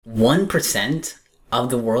1% of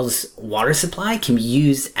the world's water supply can be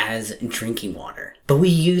used as drinking water. But we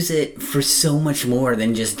use it for so much more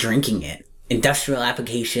than just drinking it. Industrial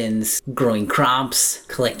applications, growing crops,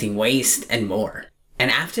 collecting waste, and more. And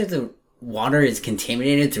after the water is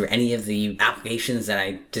contaminated through any of the applications that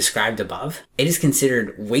I described above, it is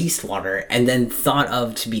considered wastewater and then thought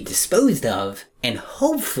of to be disposed of and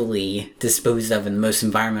hopefully disposed of in the most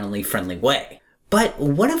environmentally friendly way. But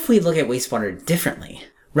what if we look at wastewater differently?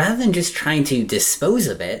 Rather than just trying to dispose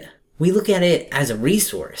of it, we look at it as a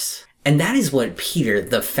resource. And that is what Peter,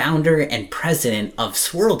 the founder and president of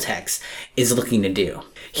Swirltex, is looking to do.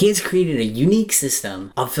 He has created a unique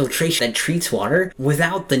system of filtration that treats water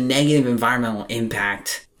without the negative environmental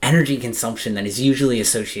impact, energy consumption that is usually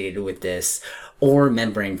associated with this, or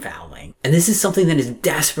membrane fouling. And this is something that is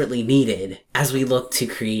desperately needed as we look to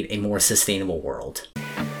create a more sustainable world.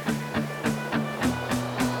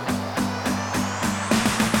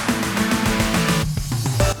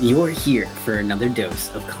 You are here for another dose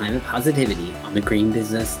of climate positivity on the Green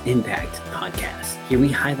Business Impact Podcast. Here we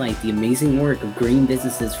highlight the amazing work of green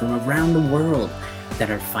businesses from around the world that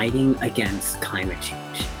are fighting against climate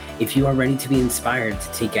change. If you are ready to be inspired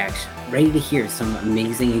to take action, ready to hear some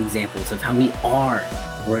amazing examples of how we are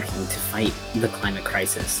working to fight the climate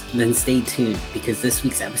crisis, then stay tuned because this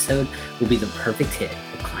week's episode will be the perfect hit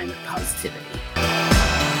of climate positivity.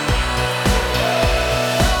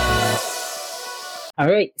 All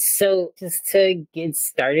right, so just to get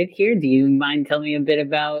started here, do you mind telling me a bit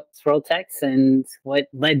about Swirltex and what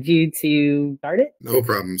led you to start it? No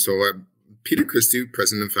problem. So I'm Peter Christou,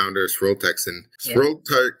 president and founder of Swirltex. And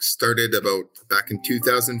Swirltex started about back in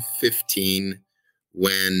 2015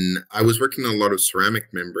 when I was working on a lot of ceramic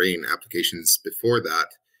membrane applications before that.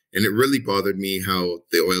 And it really bothered me how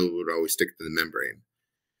the oil would always stick to the membrane.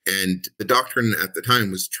 And the doctrine at the time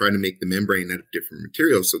was trying to make the membrane out of different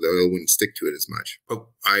materials so the oil wouldn't stick to it as much. But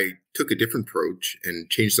I took a different approach and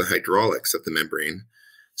changed the hydraulics of the membrane.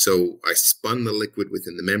 So I spun the liquid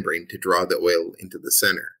within the membrane to draw the oil into the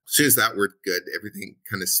center. As soon as that worked good, everything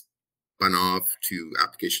kind of spun off to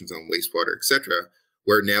applications on wastewater, etc.,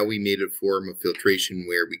 where now we made a form of filtration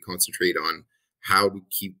where we concentrate on how to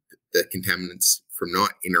keep the contaminants from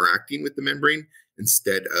not interacting with the membrane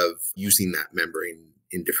instead of using that membrane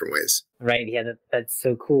in different ways. Right. Yeah, that's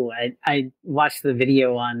so cool. I watched the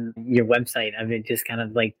video on your website of it just kind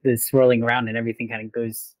of like the swirling around and everything kind of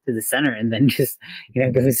goes to the center and then just,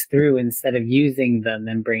 goes through instead of using the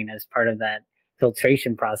membrane as part of that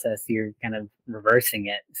filtration process, you're kind of reversing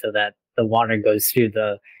it so that the water goes through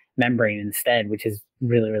the membrane instead, which is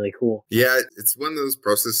really, really cool. Yeah, it's one of those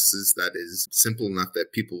processes that is simple enough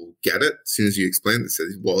that people get it. As soon as you explain it, say,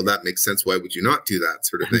 well, that makes sense. Why would you not do that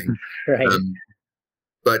sort of thing? Right.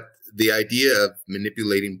 But the idea of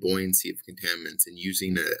manipulating buoyancy of contaminants and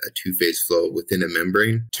using a two-phase flow within a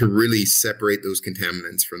membrane to really separate those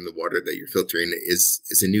contaminants from the water that you're filtering is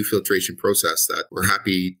a new filtration process that we're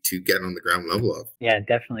happy to get on the ground level of. Yeah,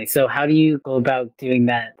 definitely. So how do you go about doing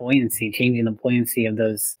that buoyancy, changing the buoyancy of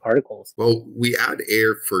those particles? Well, we add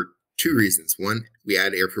air for two reasons. One, we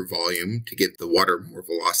add air for volume to give the water more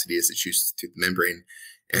velocity as it shoots through the membrane,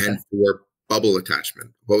 and for bubble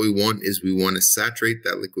attachment. What we want is we want to saturate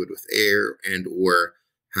that liquid with air and or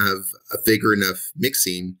have a vigor enough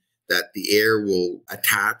mixing that the air will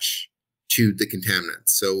attach to the contaminants.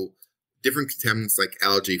 So different contaminants like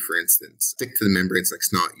algae, for instance, stick to the membranes like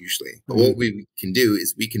snot usually. But what we can do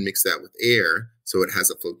is we can mix that with air so it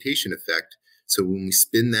has a flotation effect. So when we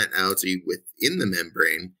spin that algae within the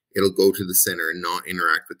membrane, it'll go to the center and not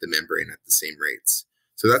interact with the membrane at the same rates.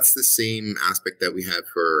 So that's the same aspect that we have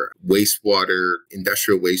for wastewater,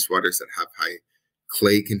 industrial wastewaters that have high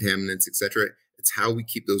clay contaminants, etc. It's how we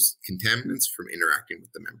keep those contaminants from interacting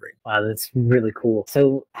with the membrane. Wow, that's really cool.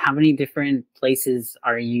 So how many different places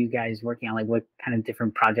are you guys working on? Like what kind of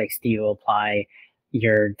different projects do you apply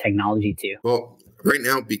your technology to? Well, right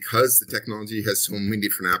now, because the technology has so many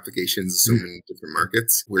different applications, so many different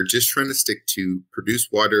markets, we're just trying to stick to produced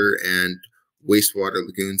water and wastewater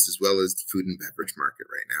lagoons, as well as the food and beverage market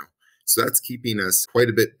right now. So that's keeping us quite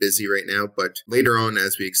a bit busy right now. But later on,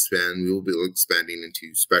 as we expand, we will be expanding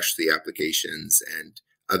into specialty applications and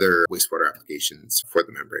other wastewater applications for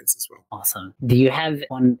the membranes as well. Awesome. Do you have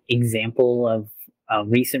one example of a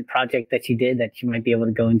recent project that you did that you might be able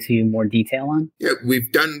to go into more detail on? Yeah,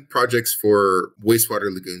 we've done projects for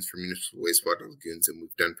wastewater lagoons, for municipal wastewater lagoons, and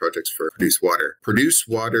we've done projects for produced water. Produced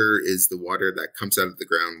water is the water that comes out of the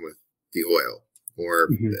ground with the oil. or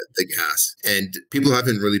Hmm. the gas. And people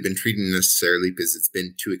haven't really been treating necessarily because it's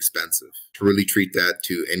been too expensive to really treat that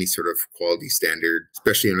to any sort of quality standard,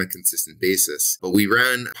 especially on a consistent basis. But we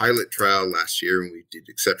ran a pilot trial last year and we did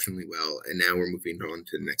exceptionally well. And now we're moving on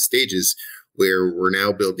to the next stages where we're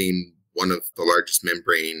now building one of the largest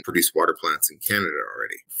membrane produced water plants in Canada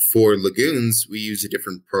already. For lagoons, we use a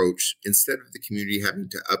different approach. Instead of the community having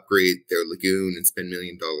to upgrade their lagoon and spend $1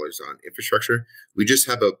 million on infrastructure, we just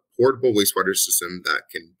have a portable wastewater system that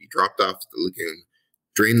can be dropped off the lagoon,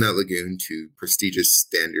 drain that lagoon to prestigious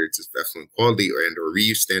standards of effluent quality or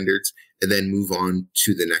reuse standards, and then move on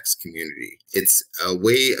to the next community. It's a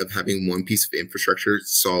way of having one piece of infrastructure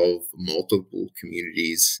solve multiple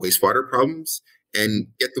communities' wastewater problems and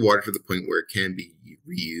get the water to the point where it can be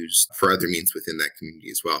reused for other means within that community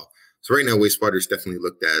as well. So right now, wastewater is definitely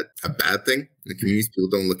looked at a bad thing in the communities. People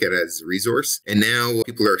don't look at it as a resource. And now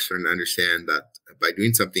people are starting to understand that by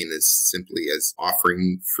doing something as simply as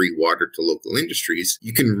offering free water to local industries,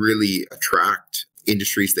 you can really attract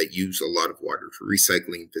industries that use a lot of water for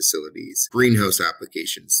recycling facilities, greenhouse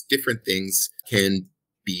applications, different things can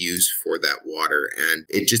be used for that water. And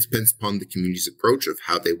it just depends upon the community's approach of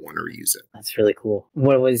how they want to reuse it. That's really cool.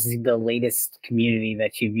 What was the latest community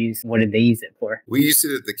that you've used? What did they use it for? We used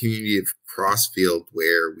it at the community of Crossfield,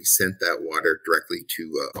 where we sent that water directly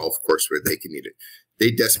to a golf course where they could need it. They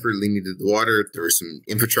desperately needed the water. There was some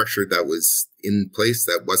infrastructure that was in place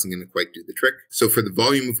that wasn't going to quite do the trick. So for the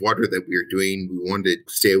volume of water that we were doing, we wanted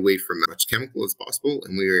to stay away from as much chemical as possible.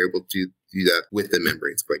 And we were able to do that with the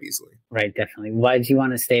membranes quite easily. Right, definitely. Why did you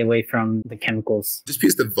want to stay away from the chemicals? Just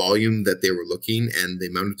because the volume that they were looking and the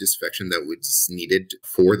amount of disinfection that was needed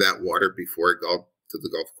for that water before it got to the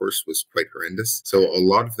golf course was quite horrendous. So a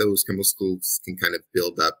lot of those chemicals can kind of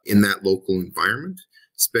build up in that local environment,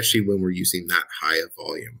 especially when we're using that high of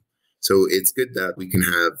volume. So it's good that we can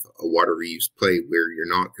have a water reuse play where you're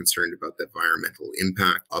not concerned about the environmental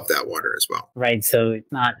impact of that water as well. Right. So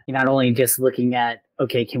it's not, you're not only just looking at,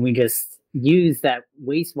 okay, can we just use that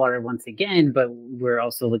wastewater once again, but we're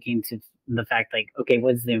also looking to the fact like, okay,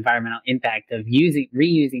 what's the environmental impact of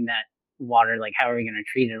reusing that water? Like, how are we going to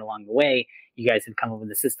treat it along the way? You guys have come up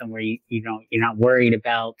with a system where you're not worried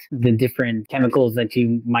about the different chemicals that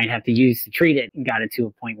you might have to use to treat it. You got it to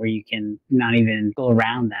a point where you can not even go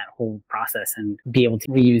around that whole process and be able to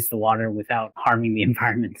reuse the water without harming the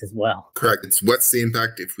environment as well. Correct. It's what's the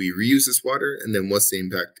impact if we reuse this water, and then what's the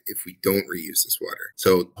impact if we don't reuse this water.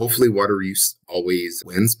 So hopefully water reuse always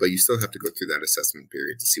wins, but you still have to go through that assessment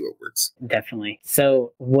period to see what works. Definitely.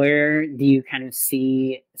 So where do you kind of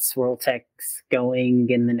see Swirltex going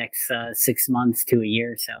in the next 6 months to a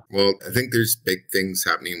year or so? Well, I think there's big things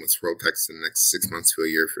happening with Swirltex in the next 6 months to a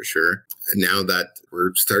year for sure. And now that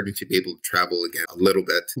we're starting to be able to travel again a little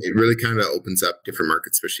bit, it really kind of opens up different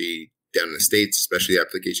markets, especially down in the States, especially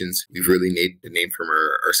applications. We've really made the name from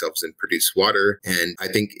ourselves in produced water. And I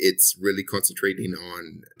think it's really concentrating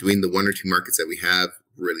on doing the one or two markets that we have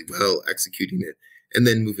really well, executing it, and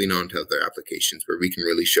then moving on to other applications where we can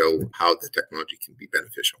really show how the technology can be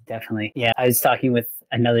beneficial. Definitely. Yeah. I was talking with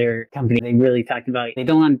another company. They really talked about, they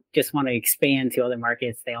don't just want to expand to other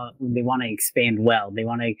markets. They want to expand well. They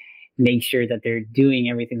want to make sure that they're doing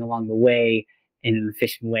everything along the way in an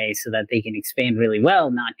efficient way so that they can expand really well,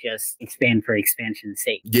 not just expand for expansion's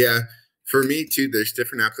sake. Yeah. For me too, there's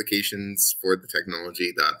different applications for the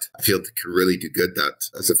technology that I feel could really do good, that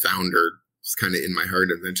as a founder, it's kind of in my heart.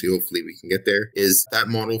 Eventually, hopefully we can get there. Is that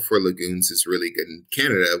model for lagoons is really good in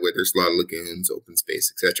Canada, where there's a lot of lagoons, open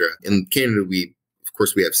space, etc. In Canada, of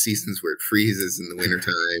course, we have seasons where it freezes in the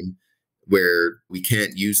wintertime, where we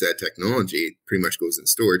can't use that technology. It pretty much goes in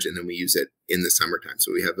storage, and then we use it in the summertime.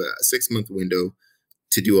 So we have a 6-month window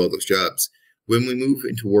to do all those jobs. When we move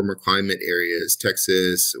into warmer climate areas,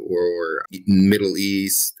 Texas or Middle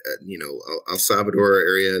East, El Salvador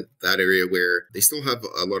area, that area where they still have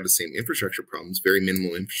a lot of the same infrastructure problems, very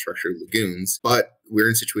minimal infrastructure lagoons, but we're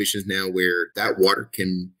in situations now where that water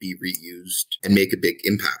can be reused and make a big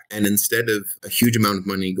impact. And instead of a huge amount of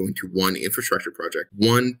money going to one infrastructure project,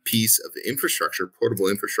 one piece of infrastructure, portable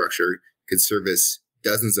infrastructure, could service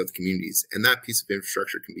dozens of communities, and that piece of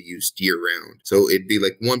infrastructure can be used year round. So it'd be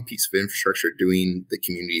like one piece of infrastructure doing the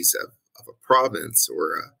communities of a province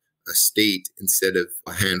or a state instead of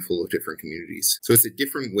a handful of different communities. So it's a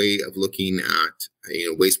different way of looking at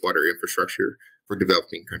wastewater infrastructure for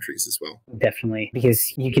developing countries as well. Definitely,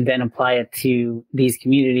 because you can then apply it to these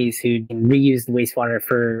communities who can reuse the wastewater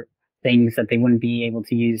for things that they wouldn't be able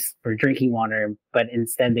to use for drinking water, but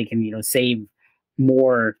instead they can, save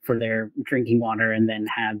more for their drinking water and then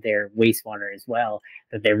have their wastewater as well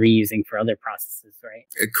that they're reusing for other processes, right?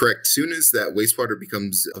 Correct. Soon as that wastewater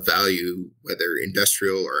becomes a value, whether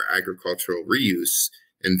industrial or agricultural reuse,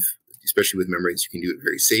 and especially with membranes, you can do it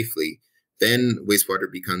very safely, then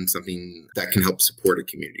wastewater becomes something that can help support a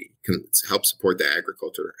community, can help support the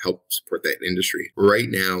agriculture, help support that industry. Right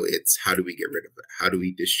now, it's how do we get rid of it? How do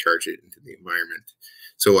we discharge it into the environment?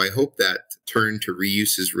 So I hope that turn to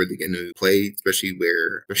reuse is really going to play, especially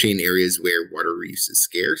in areas where water reuse is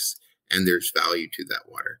scarce and there's value to that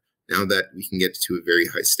water. Now that we can get to a very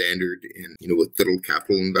high standard and, with little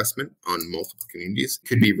capital investment on multiple communities,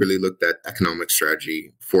 could be really looked at economic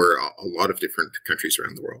strategy for a lot of different countries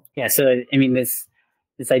around the world. Yeah. So, I mean, this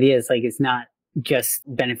idea is like, it's not just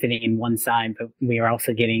benefiting in one side, but we are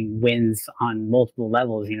also getting wins on multiple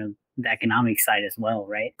levels, the economic side as well,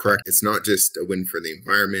 right? Correct. It's not just a win for the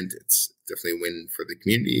environment. It's definitely a win for the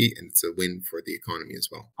community, and it's a win for the economy as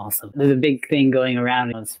well. Awesome. There's a big thing going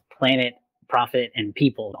around is planet, profit, and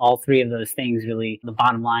people. All three of those things, really, the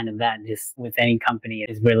bottom line of that, just with any company,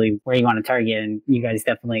 is really where you want to target. And you guys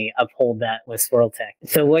definitely uphold that with Swirltex.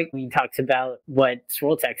 So what we talked about, what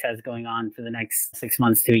Swirltex has going on for the next 6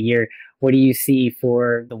 months to a year, what do you see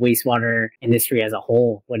for the wastewater industry as a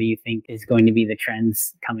whole? What do you think is going to be the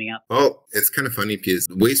trends coming up? Well, it's kind of funny because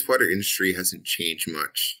the wastewater industry hasn't changed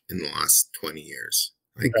much in the last 20 years.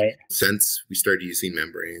 Right. Since we started using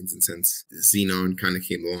membranes and since xenon kind of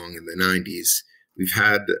came along in the 90s, we've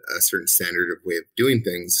had a certain standard of way of doing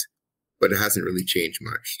things, but it hasn't really changed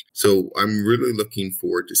much. So I'm really looking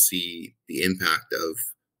forward to see the impact of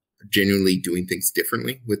genuinely doing things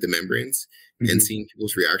differently with the membranes and seeing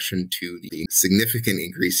people's reaction to the significant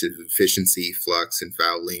increase of efficiency, flux, and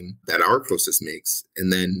fouling that our process makes,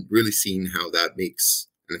 and then really seeing how that makes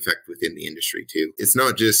an effect within the industry too. It's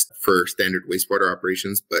not just for standard wastewater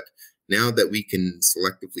operations, but now that we can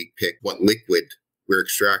selectively pick what liquid we're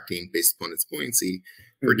extracting based upon its buoyancy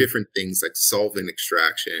for different things like solvent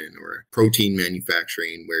extraction or protein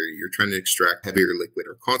manufacturing, where you're trying to extract heavier liquid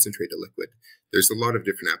or concentrated liquid. There's a lot of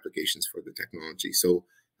different applications for the technology. So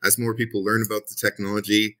as more people learn about the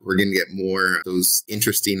technology, we're going to get more of those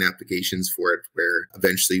interesting applications for it, where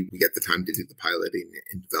eventually we get the time to do the piloting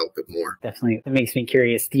and develop it more. Definitely. That makes me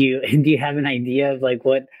curious. Do you have an idea of like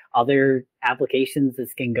what other applications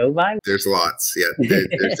this can go by? There's lots. Yeah,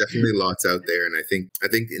 there's definitely lots out there. And I think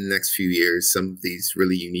in the next few years, some of these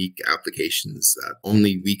really unique applications that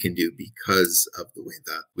only we can do because of the way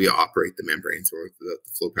that we operate the membranes or the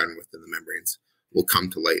flow pattern within the membranes will come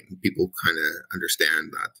to light, and people kind of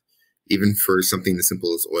understand that even for something as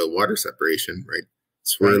simple as oil water separation, right?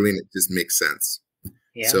 Swirling, it just makes sense.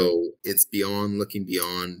 Yeah. So it's looking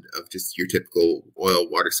beyond of just your typical oil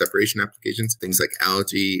water separation applications, things like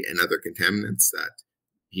algae and other contaminants that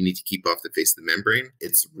you need to keep off the face of the membrane.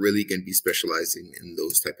 It's really going to be specializing in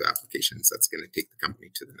those type of applications that's going to take the company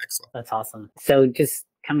to the next level. That's awesome. So just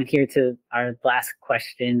coming here to our last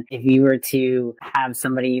question, if you were to have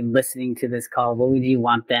somebody listening to this call, what would you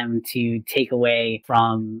want them to take away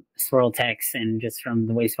from Swirltex and just from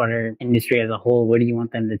the wastewater industry as a whole? What do you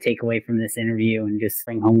want them to take away from this interview and just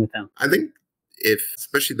bring home with them? I think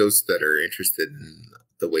especially those that are interested in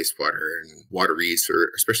the wastewater and water reuse,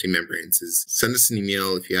 or especially membranes, is send us an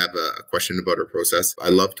email if you have a question about our process. I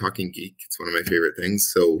love talking geek. It's one of my favorite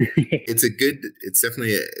things. So it's a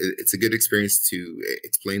good experience to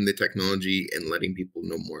explain the technology and letting people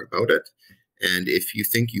know more about it. And if you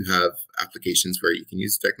think you have applications where you can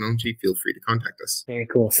use technology, feel free to contact us. Very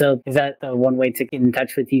cool. So is that the one way to get in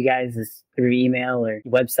touch with you guys, is through email or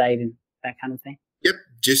website and that kind of thing? Yep.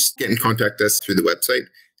 Just get in contact us through the website.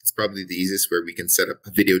 It's probably the easiest, where we can set up a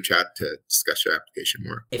video chat to discuss your application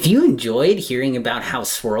more. If you enjoyed hearing about how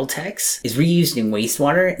Swirltex is reused in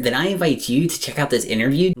wastewater, then I invite you to check out this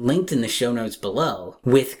interview linked in the show notes below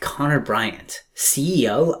with Connor Bryant,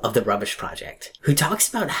 CEO of the Rubbish Project, who talks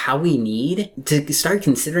about how we need to start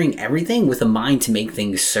considering everything with a mind to make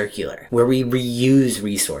things circular, where we reuse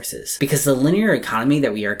resources, because the linear economy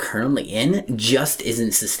that we are currently in just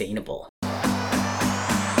isn't sustainable.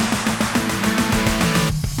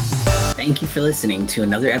 Thank you for listening to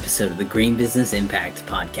another episode of the Green Business Impact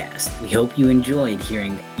Podcast. We hope you enjoyed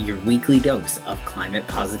hearing your weekly dose of climate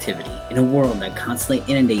positivity. In a world that constantly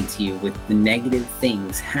inundates you with the negative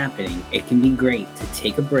things happening, it can be great to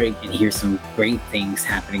take a break and hear some great things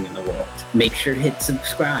happening in the world. Make sure to hit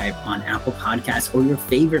subscribe on Apple Podcasts or your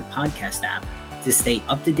favorite podcast app to stay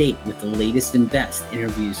up to date with the latest and best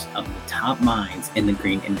interviews of the top minds in the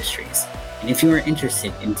green industries. And if you are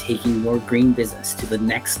interested in taking your green business to the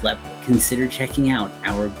next level, consider checking out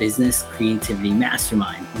our Business Creativity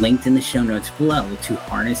Mastermind, linked in the show notes below, to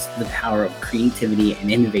harness the power of creativity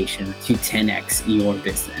and innovation to 10x your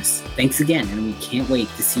business. Thanks again, and we can't wait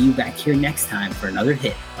to see you back here next time for another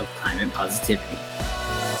hit of Climate Positivity.